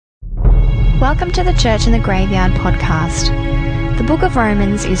Welcome to the Church in the Graveyard podcast. The book of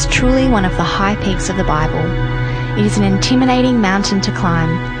Romans is truly one of the high peaks of the Bible. It is an intimidating mountain to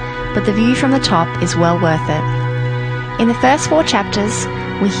climb, but the view from the top is well worth it. In the first 4 chapters,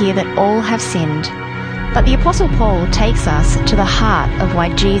 we hear that all have sinned, but the Apostle Paul takes us to the heart of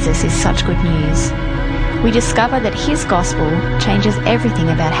why Jesus is such good news. We discover that his gospel changes everything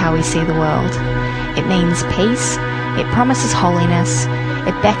about how we see the world. It means peace, it promises holiness,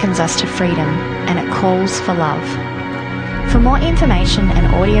 it beckons us to freedom, and it calls for love. For more information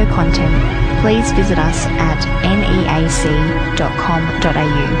and audio content, please visit us at neac.com.au.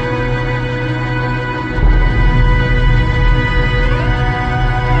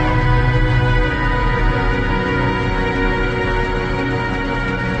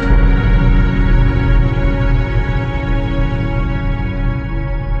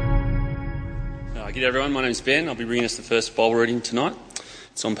 G'day everyone, my name's Ben. I'll be bringing us the first Bible reading tonight.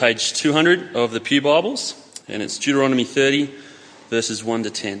 It's on page 200 of the Pew Bibles, and it's Deuteronomy 30, verses 1 to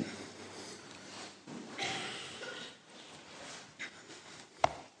 10.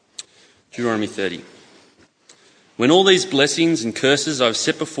 Deuteronomy 30. When all these blessings and curses I have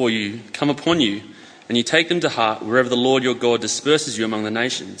set before you come upon you, and you take them to heart wherever the Lord your God disperses you among the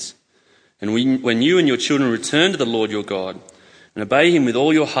nations, and when you and your children return to the Lord your God, and obey him with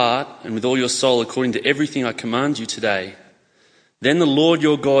all your heart and with all your soul according to everything I command you today, then the Lord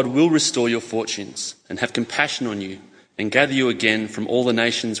your God will restore your fortunes and have compassion on you and gather you again from all the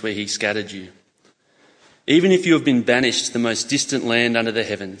nations where he scattered you. Even if you have been banished to the most distant land under the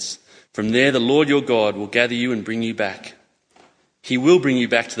heavens, from there the Lord your God will gather you and bring you back. He will bring you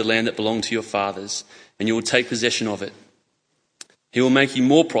back to the land that belonged to your fathers, and you will take possession of it. He will make you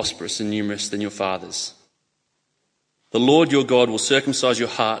more prosperous and numerous than your fathers. The Lord your God will circumcise your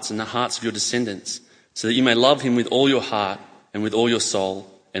hearts and the hearts of your descendants, so that you may love him with all your heart and with all your soul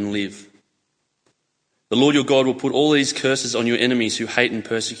and live. The Lord your God will put all these curses on your enemies who hate and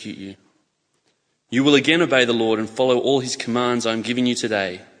persecute you. You will again obey the Lord and follow all his commands I am giving you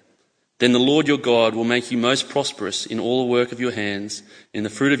today. Then the Lord your God will make you most prosperous in all the work of your hands, in the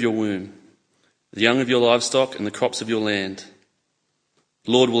fruit of your womb, the young of your livestock and the crops of your land.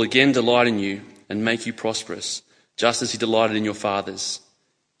 The Lord will again delight in you and make you prosperous, just as he delighted in your fathers,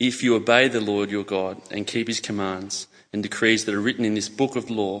 if you obey the Lord your God and keep his commands and decrees that are written in this book of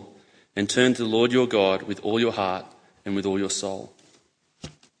law, and turn to the Lord your God with all your heart and with all your soul.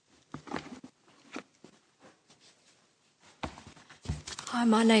 Hi,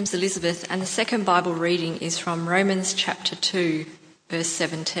 my name's Elizabeth, and the second Bible reading is from Romans chapter 2, verse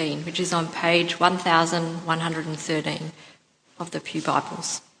 17, which is on page 1113 of the Pew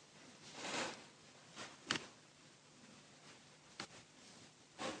Bibles.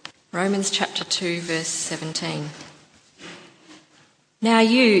 Romans chapter 2, verse 17. Now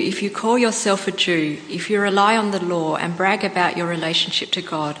you, if you call yourself a Jew, if you rely on the law and brag about your relationship to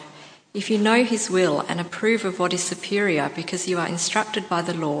God, if you know his will and approve of what is superior because you are instructed by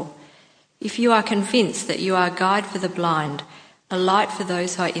the law, if you are convinced that you are a guide for the blind, a light for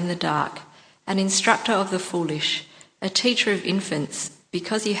those who are in the dark, an instructor of the foolish, a teacher of infants,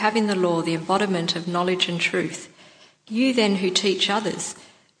 because you have in the law the embodiment of knowledge and truth, you then who teach others,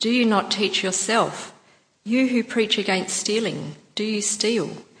 do you not teach yourself? You who preach against stealing, do you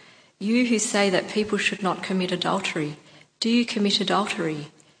steal? You who say that people should not commit adultery, do you commit adultery?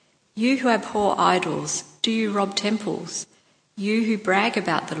 You who abhor idols, do you rob temples? You who brag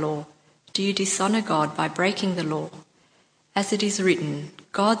about the law, do you dishonour God by breaking the law? As it is written,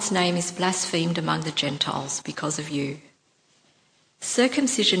 God's name is blasphemed among the Gentiles because of you.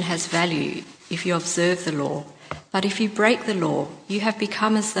 Circumcision has value if you observe the law, but if you break the law, you have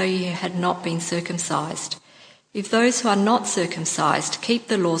become as though you had not been circumcised. If those who are not circumcised keep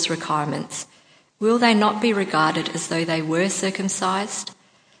the law's requirements, will they not be regarded as though they were circumcised?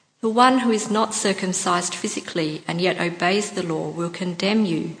 The one who is not circumcised physically and yet obeys the law will condemn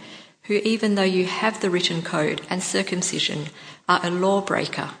you, who even though you have the written code and circumcision, are a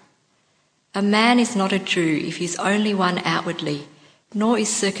lawbreaker. A man is not a Jew if he is only one outwardly, nor is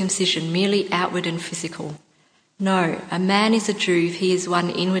circumcision merely outward and physical. No, a man is a Jew if he is one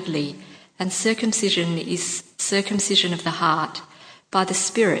inwardly, and circumcision is circumcision of the heart, by the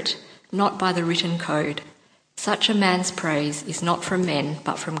Spirit, not by the written code. Such a man's praise is not from men,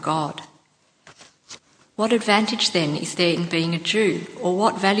 but from God. What advantage then is there in being a Jew, or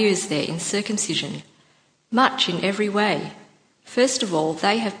what value is there in circumcision? Much in every way. First of all,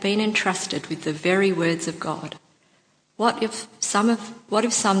 they have been entrusted with the very words of God. What if some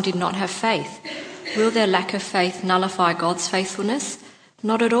did not have faith? Will their lack of faith nullify God's faithfulness?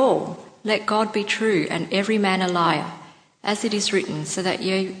 Not at all. Let God be true and every man a liar, as it is written, so that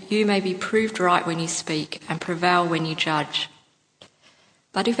you may be proved right when you speak and prevail when you judge.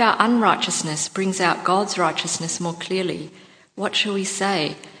 But if our unrighteousness brings out God's righteousness more clearly, what shall we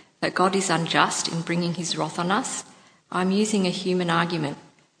say? That God is unjust in bringing his wrath on us? I'm using a human argument.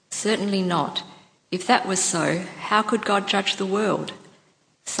 Certainly not. If that was so, how could God judge the world?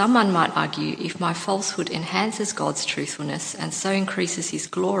 Someone might argue, if my falsehood enhances God's truthfulness and so increases his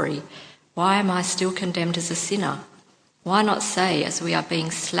glory, why am I still condemned as a sinner? Why not say, as we are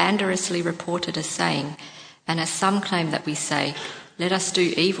being slanderously reported as saying, and as some claim that we say, let us do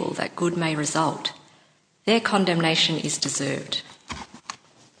evil that good may result? Their condemnation is deserved.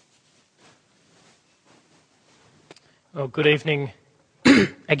 Well, good evening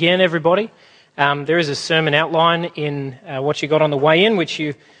again, everybody. There is a sermon outline in what you got on the way in, which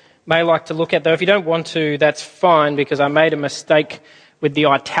you may like to look at, though if you don't want to, that's fine, because I made a mistake with the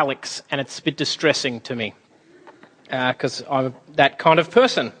italics, and it's a bit distressing to me, because I'm that kind of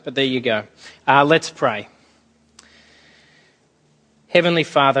person, but there you go. Let's pray. Heavenly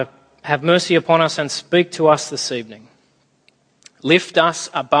Father, have mercy upon us and speak to us this evening. Lift us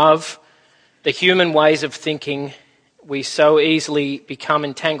above the human ways of thinking we so easily become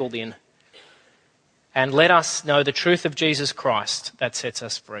entangled in, and let us know the truth of Jesus Christ that sets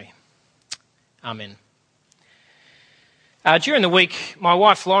us free. Amen. During the week, my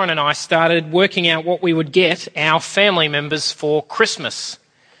wife Lauren and I started working out what we would get our family members for Christmas.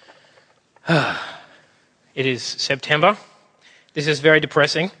 It is September. This is very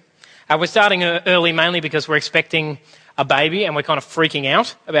depressing. We're starting early mainly because we're expecting a baby and we're kind of freaking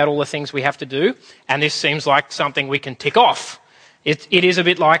out about all the things we have to do, and this seems like something we can tick off. It is a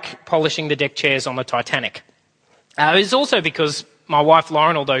bit like polishing the deck chairs on the Titanic. It's also because my wife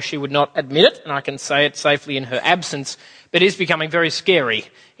Lauren, although she would not admit it, and I can say it safely in her absence, but is becoming very scary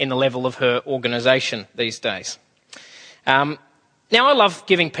in the level of her organisation these days. Now, I love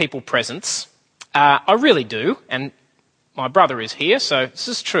giving people presents. I really do, and my brother is here, so this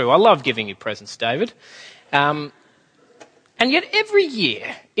is true. I love giving you presents, David. And yet every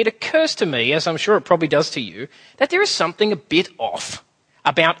year it occurs to me, as I'm sure it probably does to you, that there is something a bit off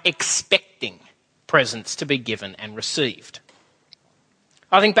about expecting presents to be given and received.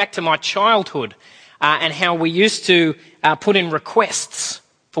 I think back to my childhood and how we used to put in requests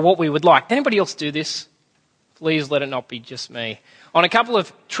for what we would like. Did anybody else do this? Please let it not be just me. On a couple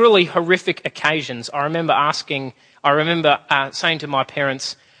of truly horrific occasions, I remember saying to my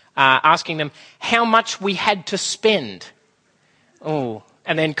parents, asking them how much we had to spend.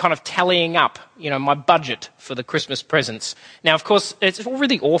 And then kind of tallying up, my budget for the Christmas presents. Now, of course, it's all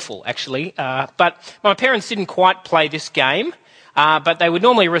really awful, actually. But my parents didn't quite play this game, but they would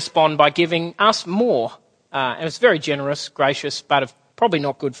normally respond by giving us more. It was very generous, gracious, but probably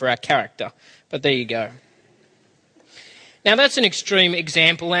not good for our character. But there you go. Now, that's an extreme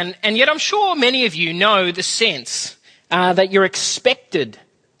example, and yet I'm sure many of you know the sense that you're expected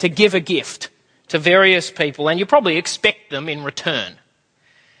to give a gift to various people, and you probably expect them in return.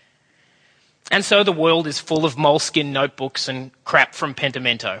 And so the world is full of moleskin notebooks and crap from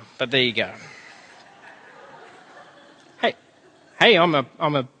Pentimento. But there you go. Hey, I'm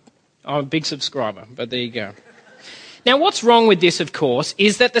a big subscriber, but there you go. Now, what's wrong with this, of course,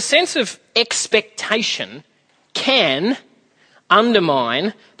 is that the sense of expectation can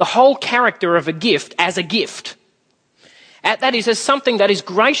undermine the whole character of a gift as a gift. That is, as something that is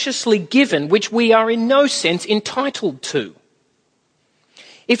graciously given, which we are in no sense entitled to.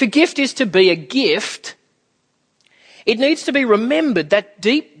 If a gift is to be a gift, it needs to be remembered that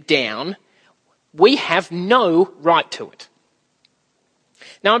deep down, we have no right to it.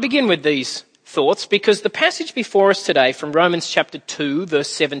 Now, I begin with these thoughts because the passage before us today from Romans chapter 2, verse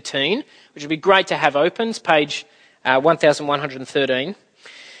 17, which would be great to have open, page 1113,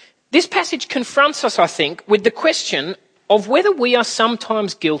 this passage confronts us, I think, with the question of whether we are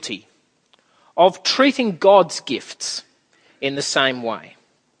sometimes guilty of treating God's gifts in the same way.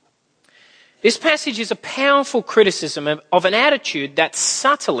 This passage is a powerful criticism of an attitude that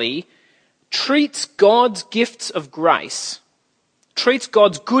subtly treats God's gifts of grace, treats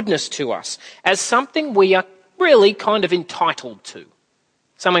God's goodness to us as something we are really kind of entitled to,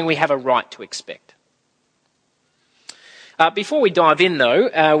 something we have a right to expect. Before we dive in,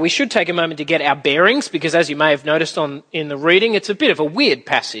 though, we should take a moment to get our bearings, because as you may have noticed in the reading, it's a bit of a weird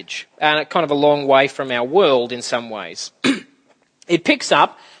passage, and kind of a long way from our world in some ways. It picks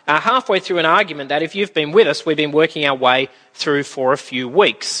up halfway through an argument that, if you've been with us, we've been working our way through for a few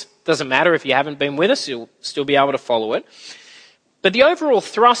weeks. Doesn't matter if you haven't been with us, you'll still be able to follow it. But the overall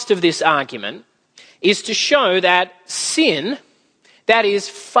thrust of this argument is to show that sin, that is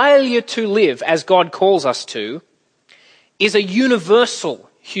failure to live as God calls us to, is a universal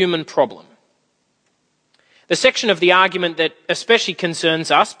human problem. The section of the argument that especially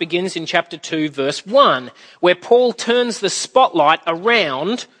concerns us begins in chapter 2, verse 1, where Paul turns the spotlight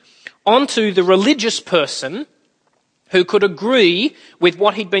around onto the religious person who could agree with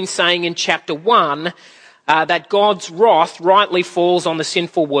what he'd been saying in chapter 1, that God's wrath rightly falls on the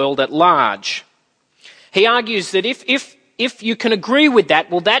sinful world at large. He argues that if you can agree with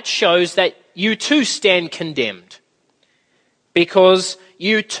that, well, that shows that you too stand condemned, because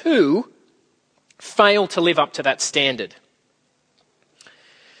you too fail to live up to that standard.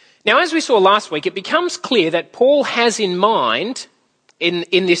 Now, as we saw last week, it becomes clear that Paul has in mind, in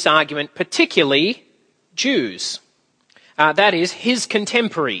this argument, particularly Jews. That is, his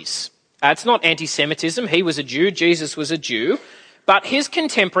contemporaries. It's not anti-Semitism. He was a Jew, Jesus was a Jew. But his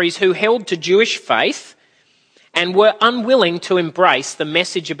contemporaries who held to Jewish faith and were unwilling to embrace the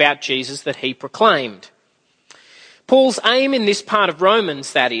message about Jesus that he proclaimed. Paul's aim in this part of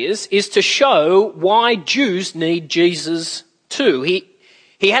Romans, that is to show why Jews need Jesus too.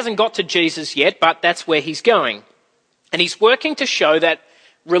 He hasn't got to Jesus yet, but that's where he's going. And he's working to show that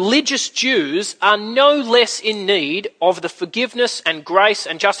religious Jews are no less in need of the forgiveness and grace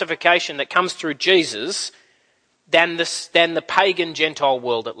and justification that comes through Jesus than the pagan Gentile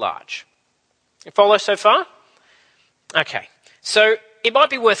world at large. You follow so far? Okay, so it might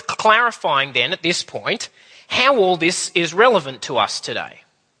be worth clarifying then at this point how all this is relevant to us today.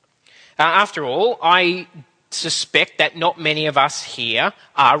 After all, I suspect that not many of us here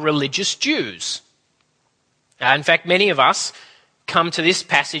are religious Jews. In fact, many of us come to this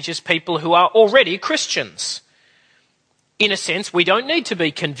passage as people who are already Christians. In a sense, we don't need to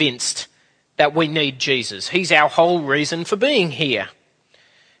be convinced that we need Jesus. He's our whole reason for being here.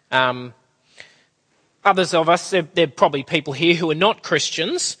 Others of us, there are probably people here who are not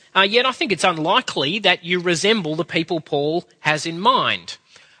Christians, yet I think it's unlikely that you resemble the people Paul has in mind.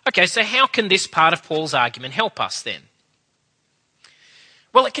 Okay, so how can this part of Paul's argument help us then?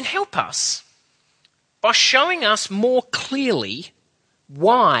 Well, it can help us by showing us more clearly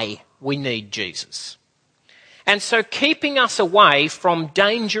why we need Jesus. And so keeping us away from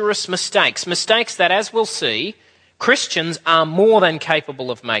dangerous mistakes that, as we'll see, Christians are more than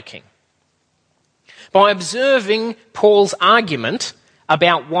capable of making. By observing Paul's argument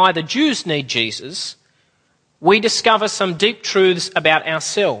about why the Jews need Jesus, we discover some deep truths about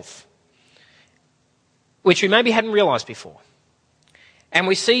ourselves, which we maybe hadn't realised before. And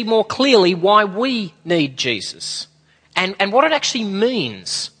we see more clearly why we need Jesus and what it actually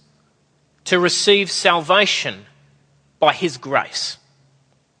means to receive salvation by his grace.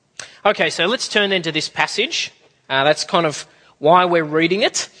 Okay, so let's turn then to this passage. That's kind of why we're reading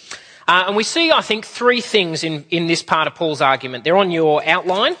it. And we see, I think, three things in this part of Paul's argument. They're on your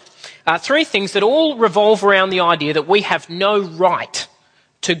outline. Three things that all revolve around the idea that we have no right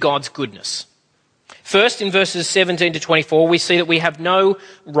to God's goodness. First, in verses 17 to 24, we see that we have no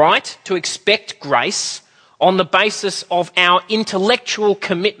right to expect grace on the basis of our intellectual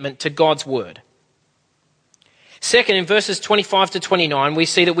commitment to God's word. Second, in verses 25 to 29, we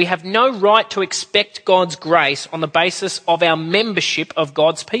see that we have no right to expect God's grace on the basis of our membership of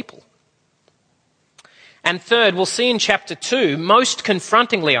God's people. And third, we'll see in chapter 2, most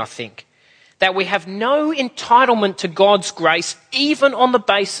confrontingly, I think, that we have no entitlement to God's grace even on the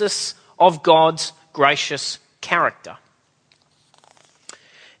basis of God's gracious character.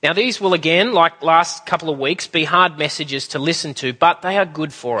 Now, these will again, like last couple of weeks, be hard messages to listen to, but they are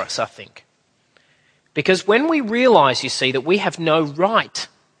good for us, I think. Because when we realise, you see, that we have no right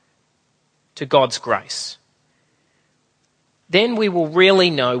to God's grace, then we will really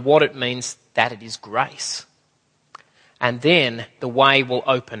know what it means that it is grace. And then the way will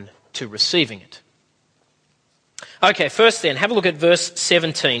open to receiving it. Okay, first then, have a look at verse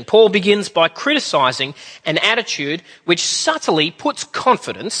 17. Paul begins by criticising an attitude which subtly puts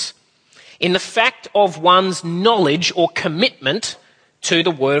confidence in the fact of one's knowledge or commitment to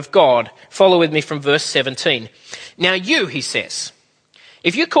the word of God. Follow with me from verse 17. Now you, he says,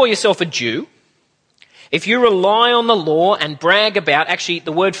 if you call yourself a Jew, if you rely on the law and brag about, actually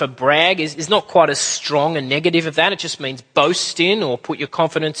the word for brag is not quite as strong a negative of that, it just means boast in or put your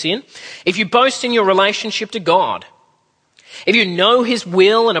confidence in. If you boast in your relationship to God, if you know his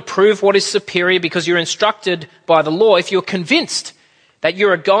will and approve what is superior because you're instructed by the law, if you're convinced that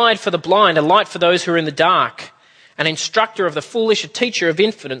you're a guide for the blind, a light for those who are in the dark, an instructor of the foolish, a teacher of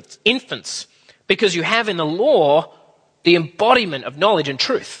infants, because you have in the law the embodiment of knowledge and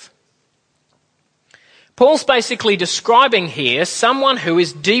truth. Paul's basically describing here someone who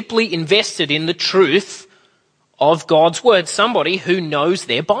is deeply invested in the truth of God's word, somebody who knows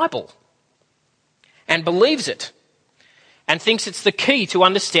their Bible and believes it. and thinks it's the key to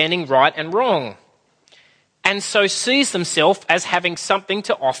understanding right and wrong, and so sees themselves as having something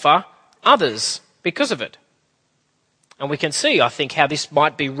to offer others because of it. And we can see, I think, how this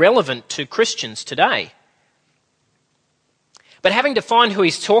might be relevant to Christians today. But having defined who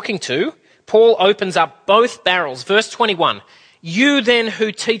he's talking to, Paul opens up both barrels. Verse 21, you then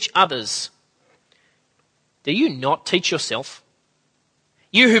who teach others, do you not teach yourself?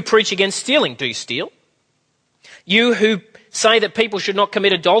 You who preach against stealing, do you steal? You who say that people should not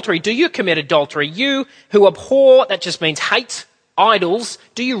commit adultery, do you commit adultery? You who abhor, that just means hate, idols,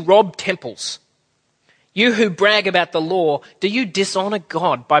 do you rob temples? You who brag about the law, do you dishonor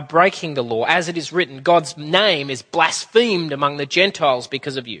God by breaking the law? As it is written, God's name is blasphemed among the Gentiles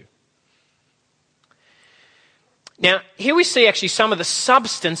because of you. Now, here we see actually some of the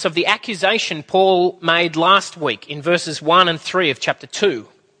substance of the accusation Paul made last week in verses 1 and 3 of chapter 2.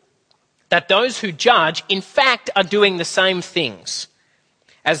 That those who judge, in fact, are doing the same things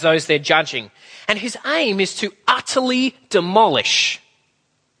as those they're judging. And his aim is to utterly demolish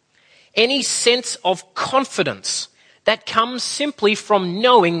any sense of confidence that comes simply from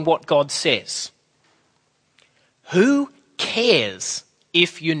knowing what God says. Who cares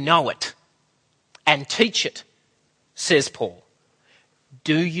if you know it and teach it, says Paul.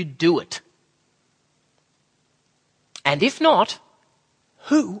 Do you do it? And if not,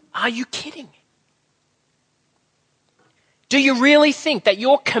 who are you kidding? Do you really think that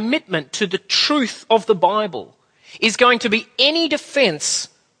your commitment to the truth of the Bible is going to be any defense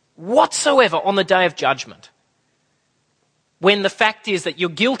whatsoever on the day of judgment, when the fact is that you're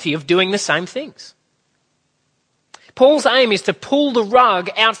guilty of doing the same things? Paul's aim is to pull the rug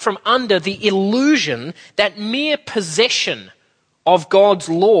out from under the illusion that mere possession of God's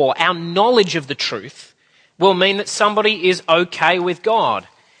law, our knowledge of the truth, will mean that somebody is okay with God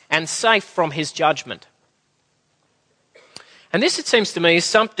and safe from his judgment. And this, it seems to me, is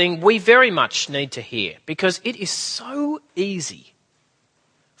something we very much need to hear, because it is so easy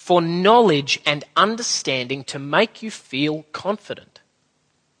for knowledge and understanding to make you feel confident.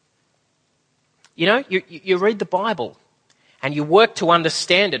 You know, you read the Bible and you work to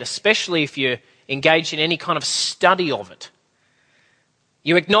understand it, especially if you're engaged in any kind of study of it.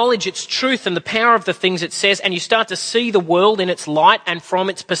 You acknowledge its truth and the power of the things it says, and you start to see the world in its light and from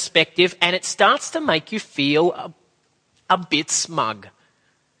its perspective, and it starts to make you feel a bit smug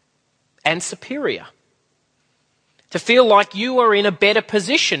and superior. To feel like you are in a better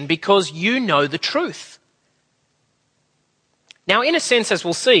position because you know the truth. Now, in a sense, as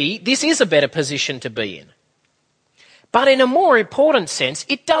we'll see, this is a better position to be in. But in a more important sense,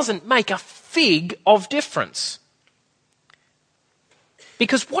 it doesn't make a fig of difference.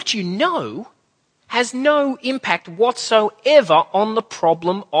 Because what you know has no impact whatsoever on the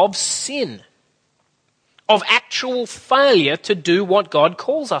problem of sin, of actual failure to do what God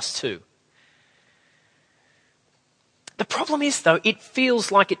calls us to. The problem is, though, it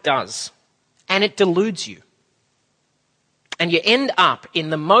feels like it does, and it deludes you. And you end up in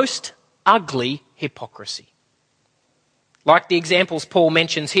the most ugly hypocrisy. Like the examples Paul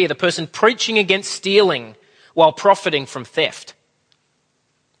mentions here, the person preaching against stealing while profiting from theft.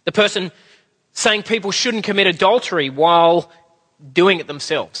 The person saying people shouldn't commit adultery while doing it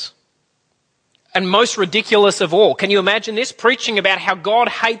themselves. And most ridiculous of all, can you imagine this? Preaching about how God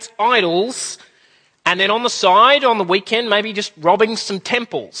hates idols, and then on the side, on the weekend, maybe just robbing some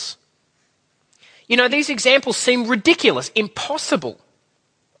temples. You know, these examples seem ridiculous, impossible.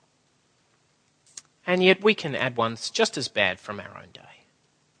 And yet we can add ones just as bad from our own day.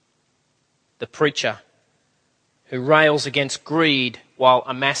 The preacher who rails against greed while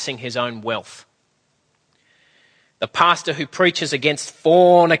amassing his own wealth. The pastor who preaches against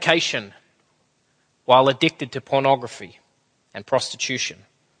fornication while addicted to pornography and prostitution.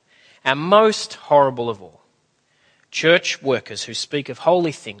 And most horrible of all, church workers who speak of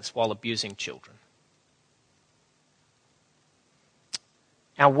holy things while abusing children.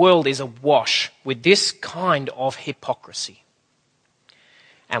 Our world is awash with this kind of hypocrisy.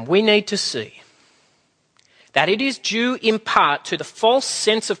 And we need to see that it is due in part to the false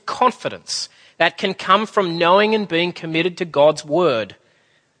sense of confidence that can come from knowing and being committed to God's word.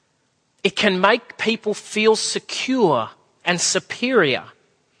 It can make people feel secure and superior.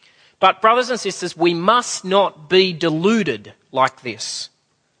 But brothers and sisters, we must not be deluded like this.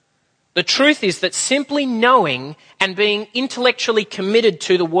 The truth is that simply knowing and being intellectually committed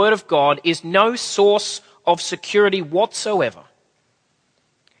to the Word of God is no source of security whatsoever.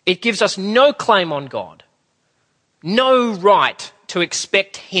 It gives us no claim on God, no right to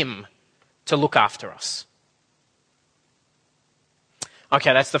expect Him to look after us.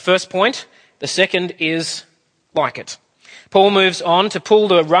 Okay, that's the first point. The second is like it. Paul moves on to pull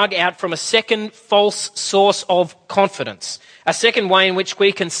the rug out from a second false source of confidence, a second way in which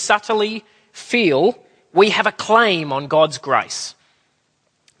we can subtly feel we have a claim on God's grace.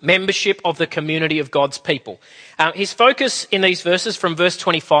 Membership of the community of God's people. His focus in these verses from verse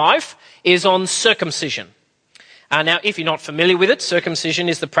 25 is on circumcision. Now, if you're not familiar with it, circumcision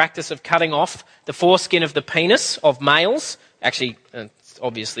is the practice of cutting off the foreskin of the penis of males. Actually, it's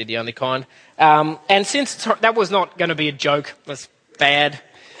obviously the only kind. And since that was not going to be a joke, that's bad.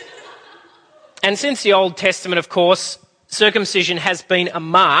 And since the Old Testament, of course, circumcision has been a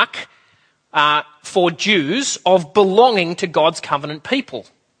mark for Jews of belonging to God's covenant people.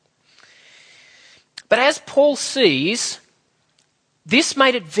 But as Paul sees, this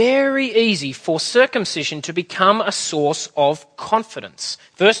made it very easy for circumcision to become a source of confidence.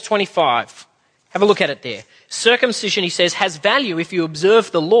 Verse 25, have a look at it there. Circumcision, he says, has value if you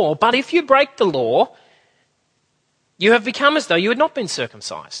observe the law, but if you break the law, you have become as though you had not been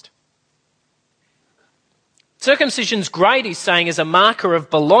circumcised. Circumcision's great, he's saying, as a marker of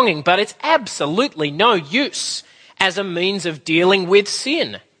belonging, but it's absolutely no use as a means of dealing with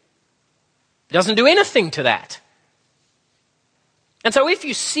sin. It doesn't do anything to that. And so if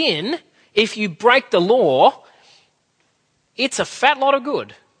you sin, if you break the law, it's a fat lot of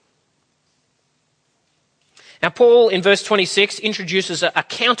good. Now, Paul, in verse 26, introduces a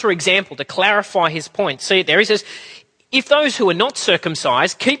counter-example to clarify his point. See it there. He says, if those who are not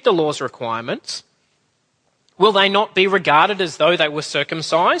circumcised keep the law's requirements, will they not be regarded as though they were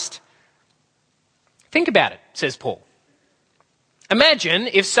circumcised? Think about it, says Paul. Imagine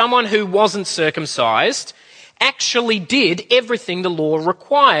if someone who wasn't circumcised actually did everything the law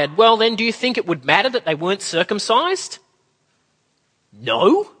required. Well, then do you think it would matter that they weren't circumcised?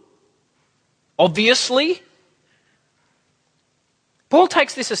 No. Obviously. Paul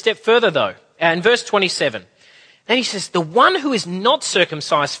takes this a step further, though, in verse 27. And he says, the one who is not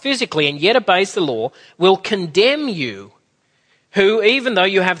circumcised physically and yet obeys the law will condemn you, who, even though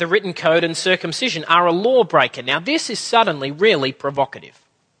you have the written code and circumcision, are a lawbreaker. Now, this is suddenly really provocative,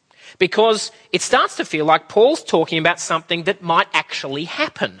 because it starts to feel like Paul's talking about something that might actually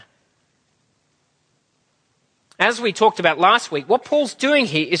happen. As we talked about last week, what Paul's doing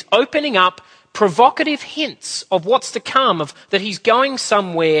here is opening up provocative hints of what's to come, of that he's going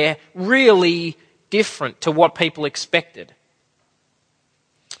somewhere really different to what people expected.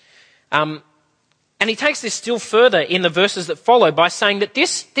 And he takes this still further in the verses that follow by saying that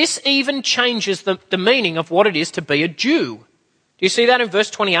this even changes the meaning of what it is to be a Jew. Do you see that in verse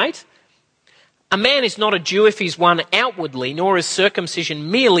 28? A man is not a Jew if he's one outwardly, nor is circumcision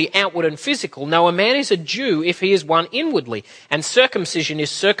merely outward and physical. No, a man is a Jew if he is one inwardly. And circumcision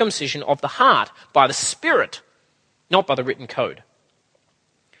is circumcision of the heart, by the Spirit, not by the written code.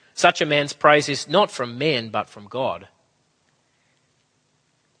 Such a man's praise is not from men, but from God.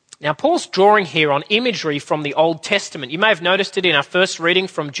 Now, Paul's drawing here on imagery from the Old Testament. You may have noticed it in our first reading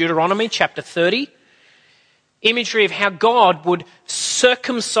from Deuteronomy chapter 30. Imagery of how God would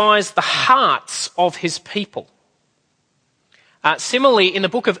circumcise the hearts of his people. Similarly, in the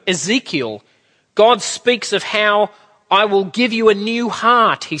book of Ezekiel, God speaks of how I will give you a new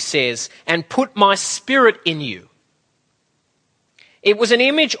heart, he says, and put my spirit in you. It was an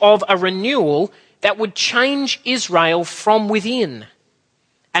image of a renewal that would change Israel from within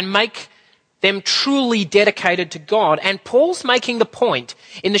and make them truly dedicated to God. And Paul's making the point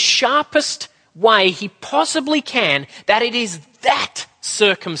in the sharpest way he possibly can that it is that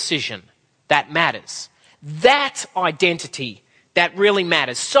circumcision that matters, that identity that really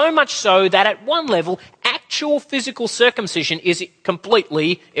matters. So much so that at one level, actual physical circumcision is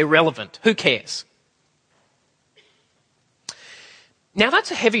completely irrelevant. Who cares? Now,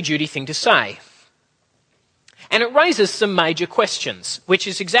 that's a heavy-duty thing to say. And it raises some major questions, which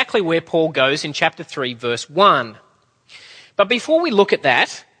is exactly where Paul goes in chapter 3, verse 1. But before we look at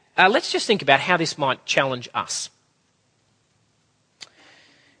that, let's just think about how this might challenge us.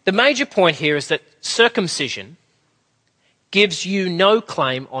 The major point here is that circumcision gives you no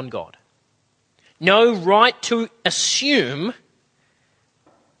claim on God, no right to assume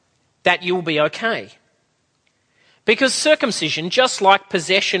that you will be okay. Because circumcision, just like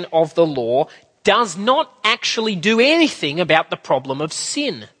possession of the law, does not actually do anything about the problem of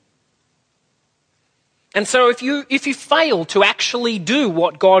sin. And so if you fail to actually do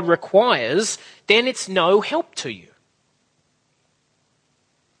what God requires, then it's no help to you.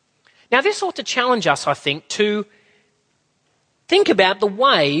 Now, this ought to challenge us, I think, to think about the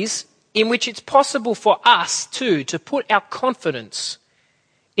ways in which it's possible for us too to put our confidence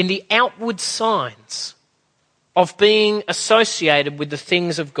in the outward signs of being associated with the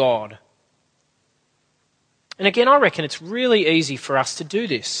things of God. And again, I reckon it's really easy for us to do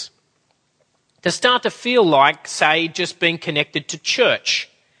this. To start to feel like, say, just being connected to church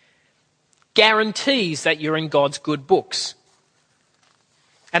guarantees that you're in God's good books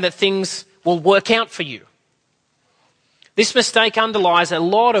and that things will work out for you. This mistake underlies a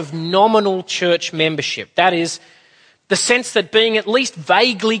lot of nominal church membership. That is, the sense that being at least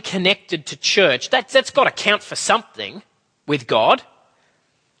vaguely connected to church, that's got to count for something with God.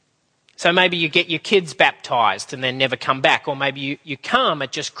 So maybe you get your kids baptised and then never come back, or maybe you come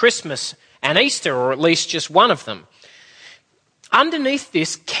at just Christmas and Easter, or at least just one of them. Underneath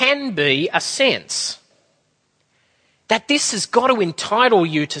this can be a sense that this has got to entitle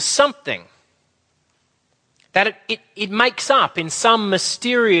you to something, that it makes up in some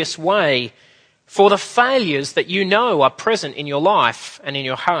mysterious way for the failures that you know are present in your life and in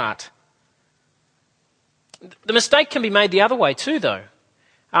your heart. The mistake can be made the other way too, though.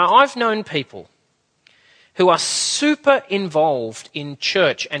 I've known people who are super involved in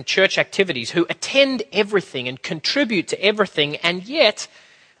church and church activities, who attend everything and contribute to everything, and yet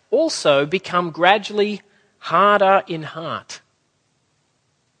also become gradually harder in heart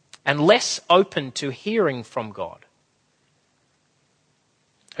and less open to hearing from God,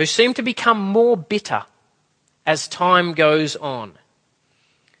 who seem to become more bitter as time goes on.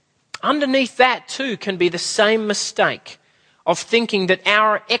 Underneath that too can be the same mistake of thinking that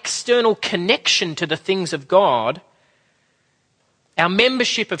our external connection to the things of God, our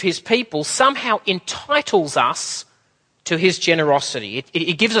membership of his people, somehow entitles us to his generosity.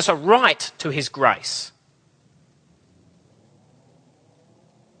 It gives us a right to his grace.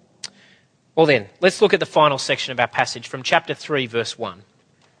 Well then, let's look at the final section of our passage from chapter 3, verse 1.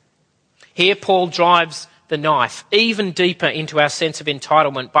 Here Paul drives the knife even deeper into our sense of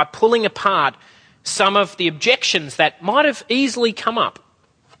entitlement by pulling apart some of the objections that might have easily come up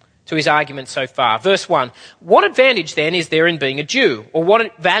to his argument so far. Verse 1, what advantage then is there in being a Jew? Or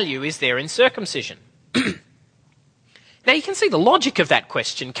what value is there in circumcision? Now you can see the logic of that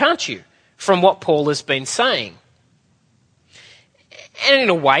question, can't you, from what Paul has been saying? And in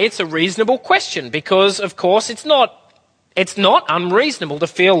a way it's a reasonable question because, of course, it's not unreasonable to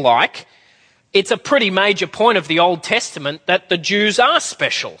feel like it's a pretty major point of the Old Testament that the Jews are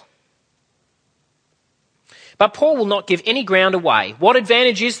special. But Paul will not give any ground away. What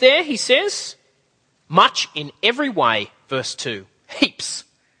advantage is there, he says? Much in every way, verse 2. Heaps.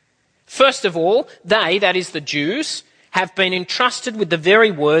 First of all, they, that is the Jews, have been entrusted with the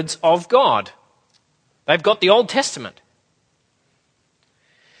very words of God. They've got the Old Testament.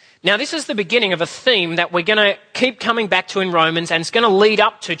 Now, this is the beginning of a theme that we're going to keep coming back to in Romans, and it's going to lead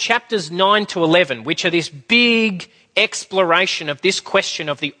up to chapters 9 to 11, which are this big exploration of this question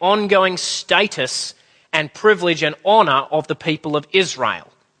of the ongoing status and privilege and honour of the people of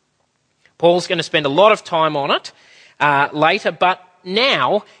Israel. Paul's going to spend a lot of time on it later, but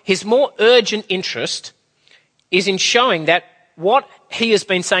now his more urgent interest is in showing that what he has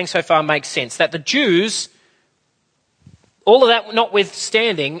been saying so far makes sense, that the Jews, all of that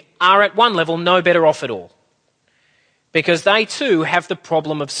notwithstanding, are at one level no better off at all, because they too have the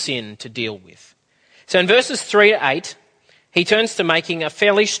problem of sin to deal with. So in verses 3 to 8, he turns to making a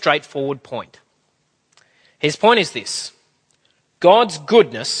fairly straightforward point. His point is this: God's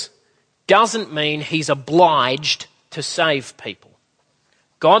goodness doesn't mean he's obliged to save people.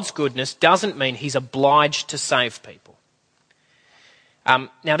 God's goodness doesn't mean he's obliged to save people.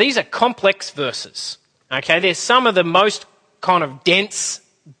 Now these are complex verses. Okay, they're some of the most kind of dense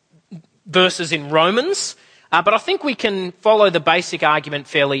verses in Romans, but I think we can follow the basic argument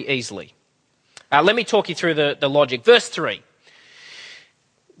fairly easily. Let me talk you through the logic. Verse 3.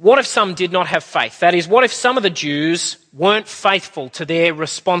 What if some did not have faith? That is, what if some of the Jews weren't faithful to their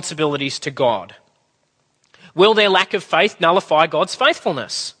responsibilities to God? Will their lack of faith nullify God's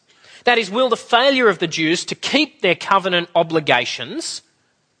faithfulness? That is, will the failure of the Jews to keep their covenant obligations,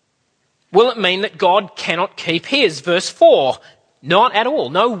 will it mean that God cannot keep his? Verse 4, not at all,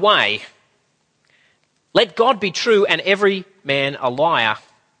 no way. Let God be true and every man a liar,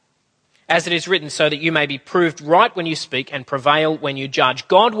 as it is written, so that you may be proved right when you speak and prevail when you judge.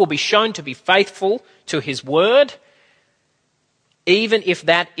 God will be shown to be faithful to his word, even if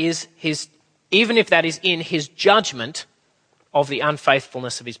that is in his judgment of the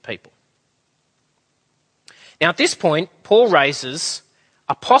unfaithfulness of his people. Now at this point, Paul raises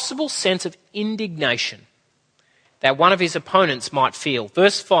a possible sense of indignation that one of his opponents might feel.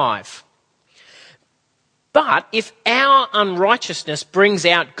 Verse 5. But if our unrighteousness brings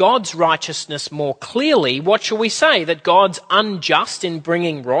out God's righteousness more clearly, what shall we say? That God's unjust in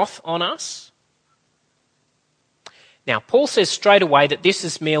bringing wrath on us? Now, Paul says straight away that this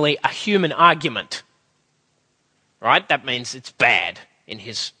is merely a human argument. right? That means it's bad in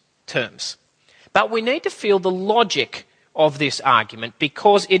his terms. But we need to feel the logic of this argument,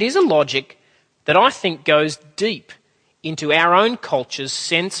 because it is a logic that I think goes deep into our own culture's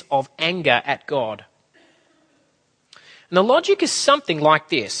sense of anger at God. And the logic is something like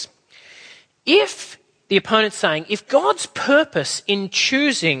this. If the opponent's saying, if God's purpose in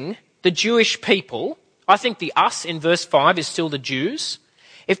choosing the Jewish people, I think the us in verse 5 is still the Jews,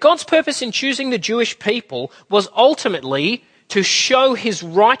 if God's purpose in choosing the Jewish people was ultimately to show his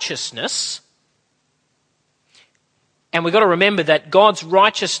righteousness, and we've got to remember that God's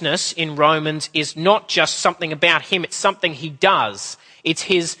righteousness in Romans is not just something about him, it's something he does.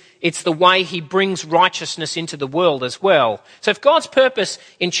 It's the way he brings righteousness into the world as well. So if God's purpose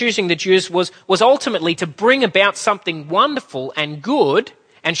in choosing the Jews was ultimately to bring about something wonderful and good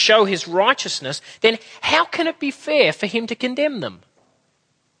and show his righteousness, then how can it be fair for him to condemn them?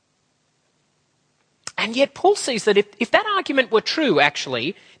 And yet Paul sees that if that argument were true,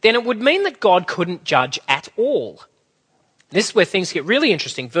 actually, then it would mean that God couldn't judge at all. This is where things get really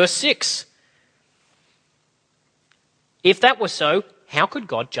interesting. Verse 6. If that were so, how could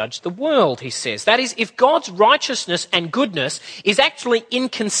God judge the world, he says? That is, if God's righteousness and goodness is actually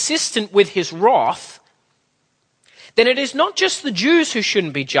inconsistent with his wrath, then it is not just the Jews who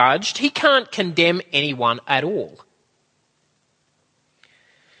shouldn't be judged. He can't condemn anyone at all.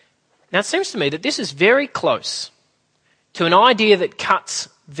 Now, it seems to me that this is very close to an idea that cuts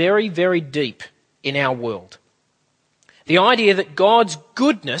very, very deep in our world. The idea that God's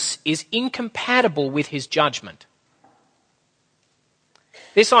goodness is incompatible with his judgment.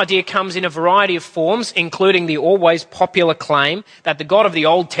 This idea comes in a variety of forms, including the always popular claim that the God of the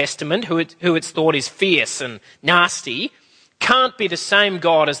Old Testament, who it's thought is fierce and nasty, can't be the same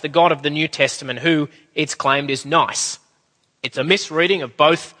God as the God of the New Testament, who it's claimed is nice. It's a misreading of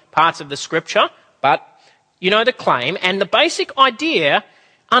both parts of the scripture, but you know the claim. And the basic idea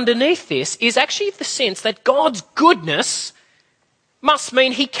underneath this is actually the sense that God's goodness must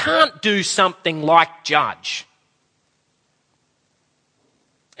mean he can't do something like judge.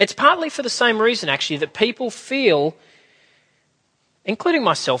 It's partly for the same reason, actually, that people feel, including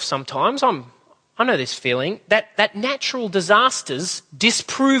myself sometimes, I know this feeling, that natural disasters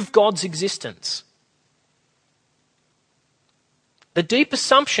disprove God's existence. The deep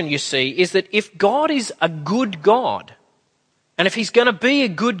assumption, you see, is that if God is a good God, and if he's going to be a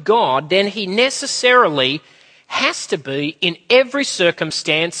good God, then he necessarily has to be, in every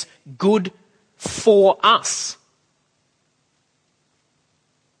circumstance, good for us.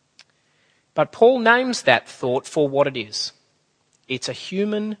 But Paul names that thought for what it is. It's a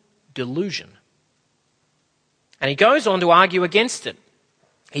human delusion. And he goes on to argue against it.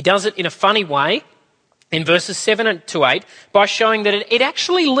 He does it in a funny way in verses 7 to 8 by showing that it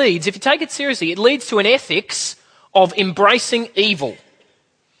actually leads, if you take it seriously, it leads to an ethics of embracing evil.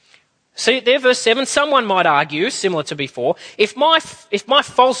 See there, verse 7, someone might argue, similar to before, if my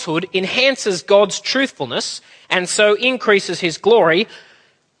falsehood enhances God's truthfulness and so increases his glory,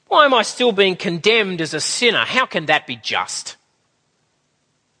 why am I still being condemned as a sinner? How can that be just?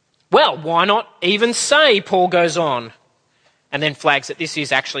 Well, why not even say, Paul goes on, and then flags that this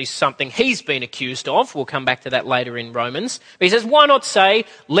is actually something he's been accused of. We'll come back to that later in Romans. But he says, why not say,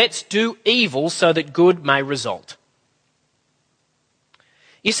 let's do evil so that good may result?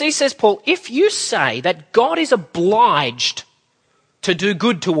 You see, says Paul, if you say that God is obliged to do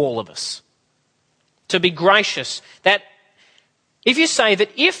good to all of us, to be gracious, that if you say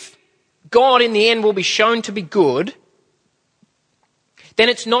that if God in the end will be shown to be good, then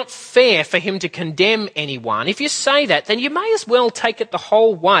it's not fair for him to condemn anyone. If you say that, then you may as well take it the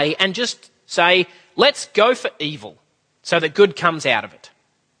whole way and just say, let's go for evil so that good comes out of it.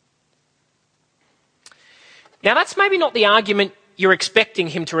 Now, that's maybe not the argument you're expecting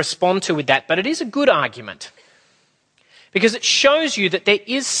him to respond to with that, but it is a good argument because it shows you that there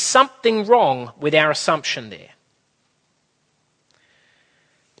is something wrong with our assumption there.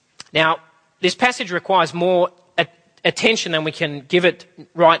 Now, this passage requires more attention than we can give it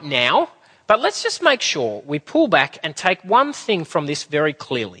right now, but let's just make sure we pull back and take one thing from this very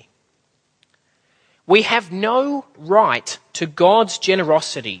clearly. We have no right to God's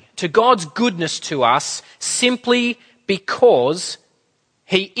generosity, to God's goodness to us, simply because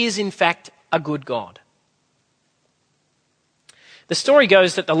he is in fact a good God. The story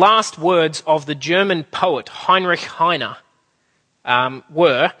goes that the last words of the German poet Heinrich Heine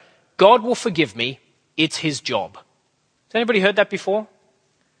were, God will forgive me, it's his job. Has anybody heard that before?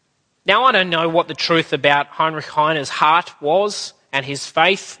 Now, I don't know what the truth about Heinrich Heine's heart was and his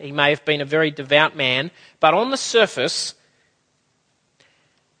faith. He may have been a very devout man, but on the surface,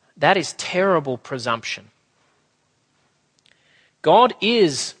 that is terrible presumption. God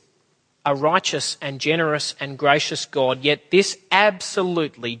is a righteous and generous and gracious God, yet this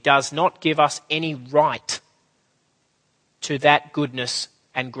absolutely does not give us any right to that goodness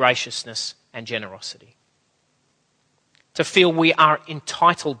and graciousness and generosity. To feel we are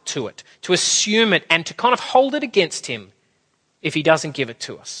entitled to it, to assume it and to kind of hold it against him if he doesn't give it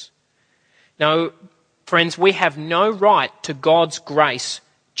to us. No, friends, we have no right to God's grace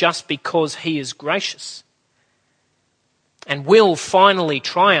just because he is gracious and will finally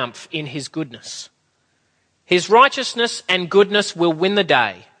triumph in his goodness. His righteousness and goodness will win the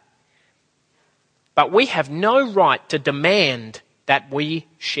day. But we have no right to demand that we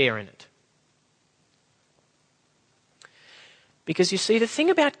share in it. Because you see, the thing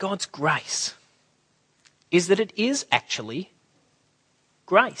about God's grace is that it is actually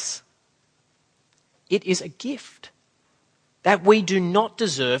grace. It is a gift that we do not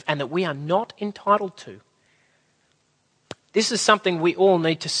deserve and that we are not entitled to. This is something we all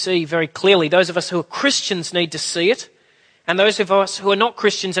need to see very clearly. Those of us who are Christians need to see it. And those of us who are not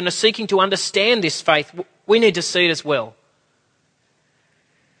Christians and are seeking to understand this faith, we need to see it as well.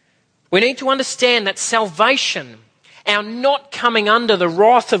 We need to understand that salvation, our not coming under the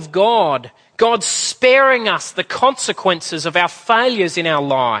wrath of God, God sparing us the consequences of our failures in our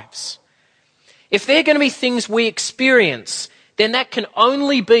lives. If they're going to be things we experience, then that can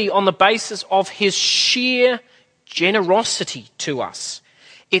only be on the basis of his sheer generosity to us.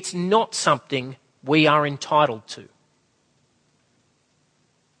 It's not something we are entitled to.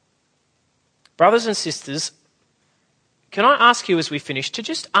 Brothers and sisters, can I ask you as we finish to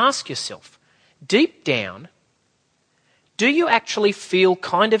just ask yourself, deep down, do you actually feel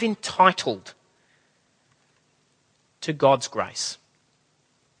kind of entitled to God's grace?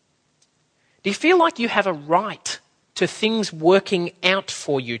 Do you feel like you have a right to things working out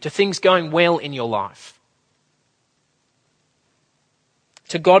for you, to things going well in your life?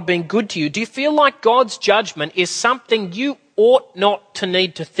 To God being good to you? Do you feel like God's judgment is something you ought not to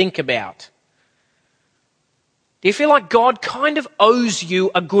need to think about? Do you feel like God kind of owes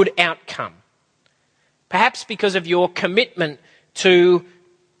you a good outcome? Perhaps because of your commitment to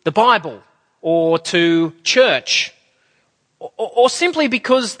the Bible or to church, or simply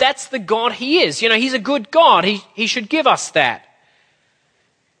because that's the God he is. You know, he's a good God. He should give us that.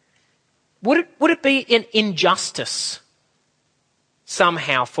 Would it be an injustice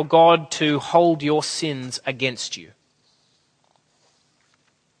somehow for God to hold your sins against you?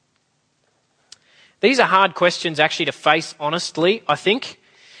 These are hard questions actually to face honestly, I think,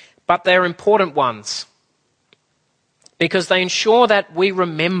 but they're important ones because they ensure that we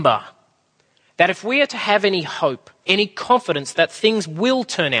remember that if we are to have any hope, any confidence that things will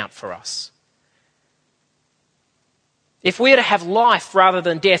turn out for us, if we are to have life rather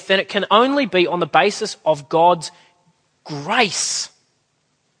than death, then it can only be on the basis of God's grace.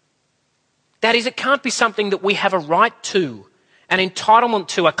 That is, it can't be something that we have a right to, an entitlement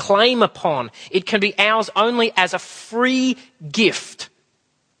to, a claim upon. It can be ours only as a free gift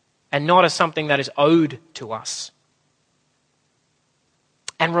and not as something that is owed to us.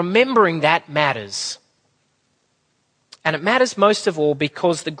 And remembering that matters. And it matters most of all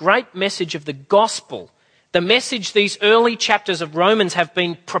because the great message of the gospel, the message these early chapters of Romans have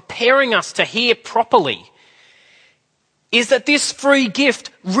been preparing us to hear properly, is that this free gift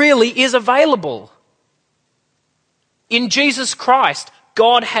really is available. In Jesus Christ,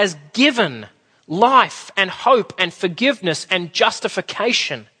 God has given life and hope and forgiveness and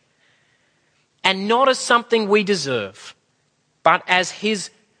justification, and not as something we deserve, but as his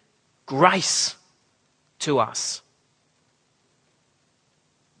grace to us.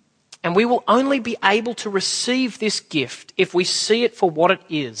 And we will only be able to receive this gift if we see it for what it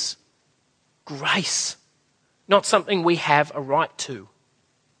is, grace, not something we have a right to.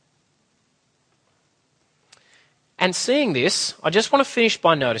 And seeing this, I just want to finish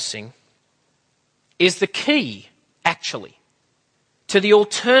by noticing, is the key, actually, to the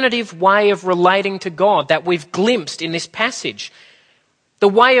alternative way of relating to God that we've glimpsed in this passage. The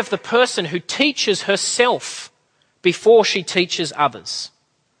way of the person who teaches herself before she teaches others,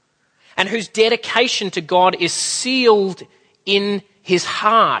 and whose dedication to God is sealed in his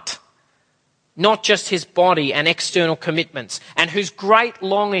heart, not just his body and external commitments, and whose great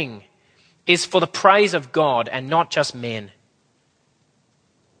longing is for the praise of God and not just men.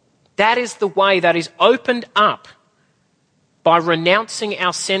 That is the way that is opened up by renouncing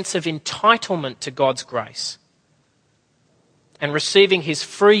our sense of entitlement to God's grace and receiving his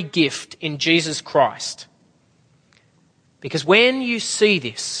free gift in Jesus Christ. Because when you see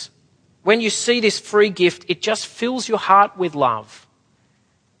this free gift, it just fills your heart with love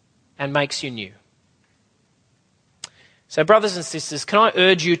and makes you new. So brothers and sisters, can I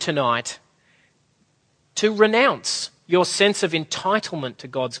urge you tonight to renounce your sense of entitlement to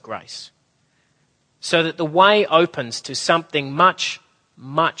God's grace so that the way opens to something much,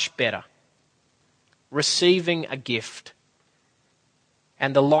 much better, receiving a gift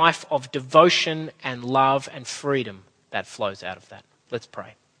and the life of devotion and love and freedom that flows out of that. Let's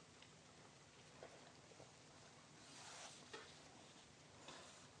pray.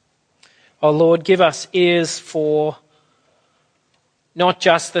 Oh Lord, give us ears for not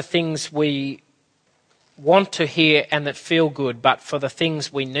just the things we want to hear and that feel good, but for the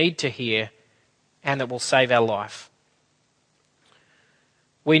things we need to hear and that will save our life.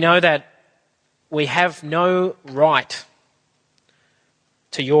 We know that we have no right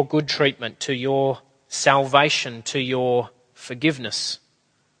to your good treatment, to your salvation, to your forgiveness.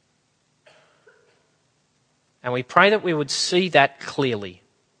 And we pray that we would see that clearly,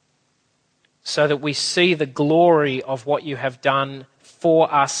 so that we see the glory of what you have done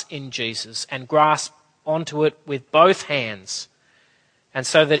for us in Jesus and grasp onto it with both hands, and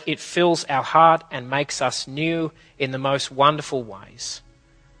so that it fills our heart and makes us new in the most wonderful ways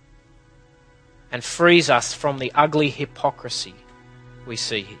and frees us from the ugly hypocrisy we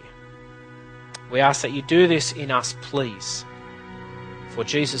see here. We ask that you do this in us, please, for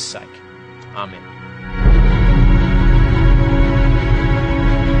Jesus' sake. Amen.